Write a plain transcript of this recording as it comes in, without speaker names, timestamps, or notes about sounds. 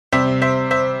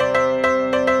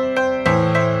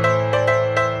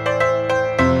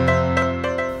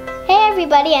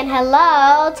everybody, and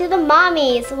hello to the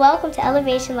mommies. Welcome to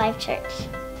Elevation Life Church.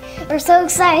 We're so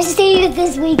excited to see you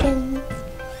this weekend.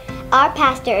 Our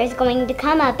pastor is going to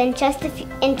come up in just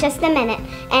a minute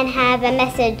and have a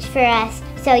message for us,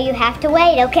 so you have to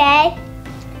wait, okay?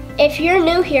 If you're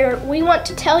new here, we want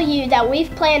to tell you that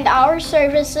we've planned our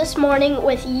service this morning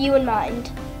with you in mind.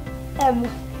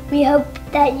 We hope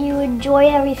that you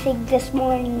enjoy everything this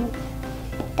morning,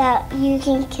 that you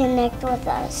can connect with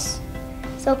us.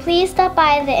 So please stop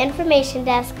by the information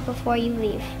desk before you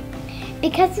leave,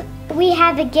 because we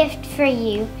have a gift for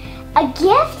you. A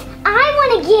gift? I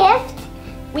want a gift!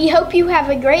 We hope you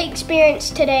have a great experience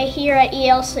today here at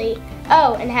ELC.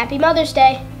 Oh, and Happy Mother's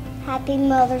Day. Happy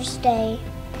Mother's Day.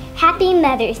 Happy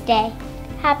Mother's Day.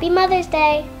 Happy Mother's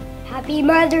Day. Happy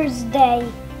Mother's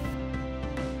Day.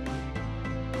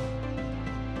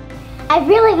 I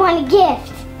really want a gift.